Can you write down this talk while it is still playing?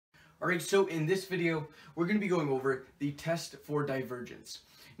Alright, so in this video, we're going to be going over the test for divergence.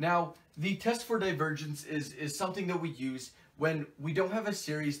 Now, the test for divergence is something that we use when we don't have a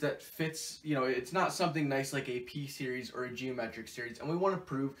series that fits, it's not something nice like a p-series or a geometric series, and we want to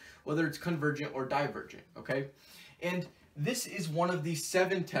prove whether it's convergent or divergent, okay? And this is one of the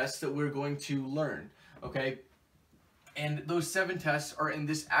 7 tests that we're going to learn, okay? And those 7 tests are in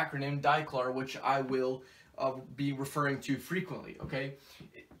this acronym, DICLAR, which I will be referring to frequently, okay?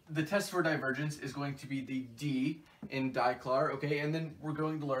 The test for divergence is going to be the D in DICLAR, okay? And then we're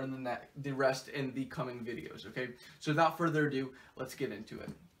going to learn the rest in the coming videos, okay? So without further ado, let's get into it.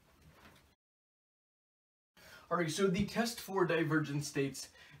 Alright, so the test for divergence states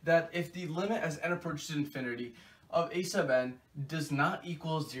that if the limit as n approaches infinity of a sub n does not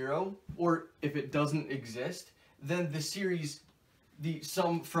equal 0, or if it doesn't exist, then the series, the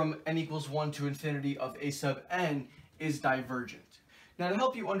sum from n equals 1 to infinity of a sub n is divergent. Now, to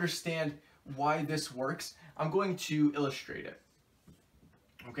help you understand why this works, I'm going to illustrate it.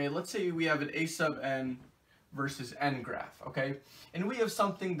 Okay, let's say we have an a sub n versus n graph, okay? And we have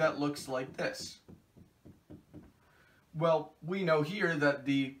something that looks like this. Well, we know here that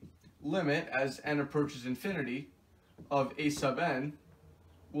the limit as n approaches infinity of a sub n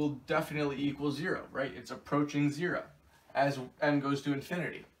will definitely equal 0, right? It's approaching 0 as n goes to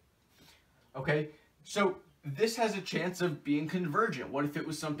infinity. Okay, so this has a chance of being convergent. What if it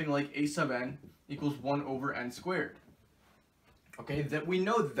was something like a sub n equals 1 over n squared? Okay, that we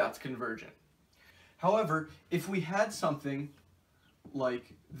know that that's convergent. However, if we had something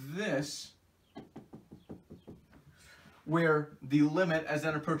like this, where the limit as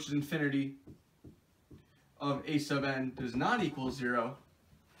n approaches infinity of a sub n does not equal 0,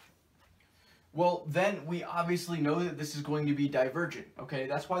 well, then we obviously know that this is going to be divergent, okay?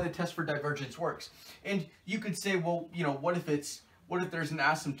 That's why the test for divergence works. And you could say, well, what if there's an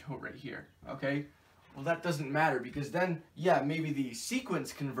asymptote right here, okay? Well, that doesn't matter, because then, yeah, maybe the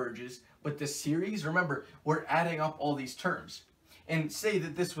sequence converges, but the series, remember, we're adding up all these terms. And say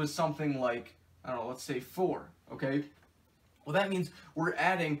that this was something like, I don't know, let's say 4, okay? Well, that means we're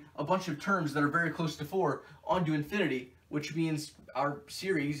adding a bunch of terms that are very close to 4 onto infinity, which means our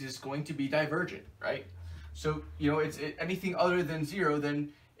series is going to be divergent, right? So, it's anything other than 0,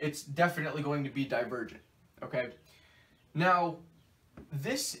 then it's definitely going to be divergent, okay? Now,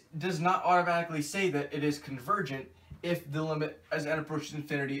 this does not automatically say that it is convergent if the limit as n approaches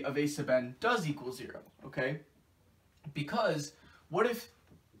infinity of a sub n does equal 0, okay? Because, what if,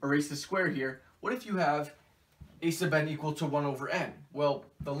 erase the square here, what if you have a sub n equal to 1 over n? Well,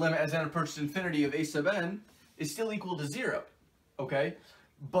 the limit as n approaches infinity of a sub n is still equal to 0, okay?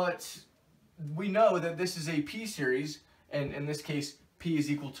 But we know that this is a p-series, and in this case, p is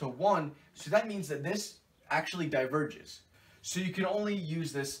equal to 1, so that means that this actually diverges. So you can only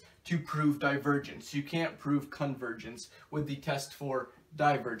use this to prove divergence. You can't prove convergence with the test for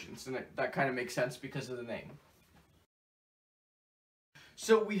divergence, and that kind of makes sense because of the name.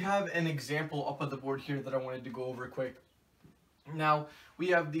 So we have an example up on the board here that I wanted to go over quick. Now, we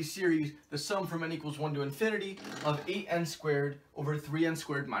have the series, the sum from n equals 1 to infinity of 8n squared over 3n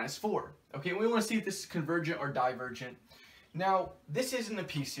squared minus 4. Okay, and we want to see if this is convergent or divergent. Now, this isn't a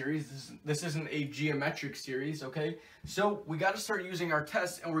p-series, this isn't a geometric series, okay? So, we got to start using our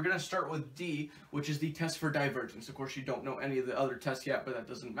tests, and we're going to start with D, which is the test for divergence. Of course, you don't know any of the other tests yet, but that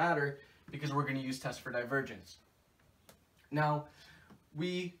doesn't matter, because we're going to use test for divergence. Now,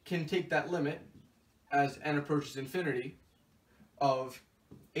 we can take that limit as n approaches infinity of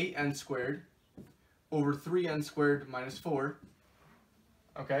 8n squared over 3n squared minus 4,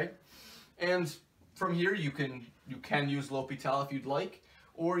 okay? And from here, you can use L'Hopital if you'd like,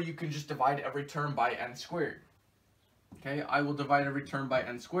 or you can just divide every term by n squared. Okay, I will divide every term by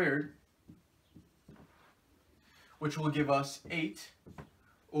n squared, which will give us 8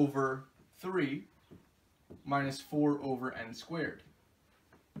 over 3 minus 4 over n squared.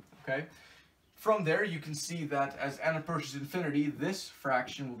 Okay? From there, you can see that as n approaches infinity, this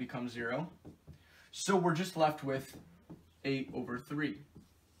fraction will become 0. So we're just left with 8 over 3.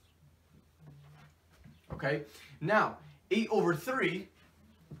 Okay? Now, 8 over 3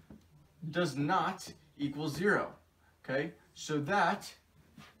 does not equal 0. Okay? So that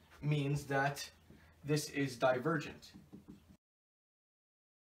means that this is divergent.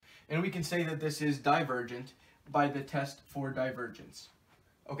 And we can say that this is divergent by the test for divergence.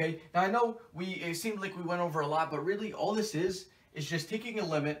 Okay, now I know it seemed like we went over a lot, but really all this is just taking a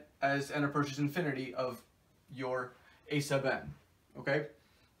limit as n approaches infinity of your a sub n, okay?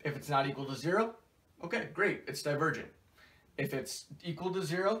 If it's not equal to 0, okay, great, it's divergent. If it's equal to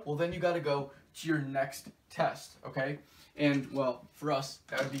 0, well then you gotta go to your next test, okay? And, well, for us,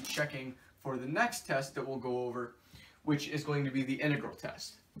 that would be checking for the next test that we'll go over, which is going to be the integral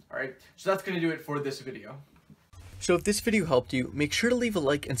test. Alright, so that's going to do it for this video. So if this video helped you, make sure to leave a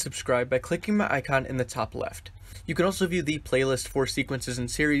like and subscribe by clicking my icon in the top left. You can also view the playlist for sequences and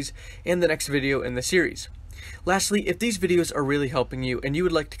series and the next video in the series. Lastly, if these videos are really helping you and you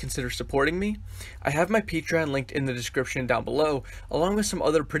would like to consider supporting me, I have my Patreon linked in the description down below, along with some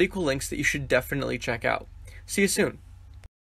other pretty cool links that you should definitely check out. See you soon.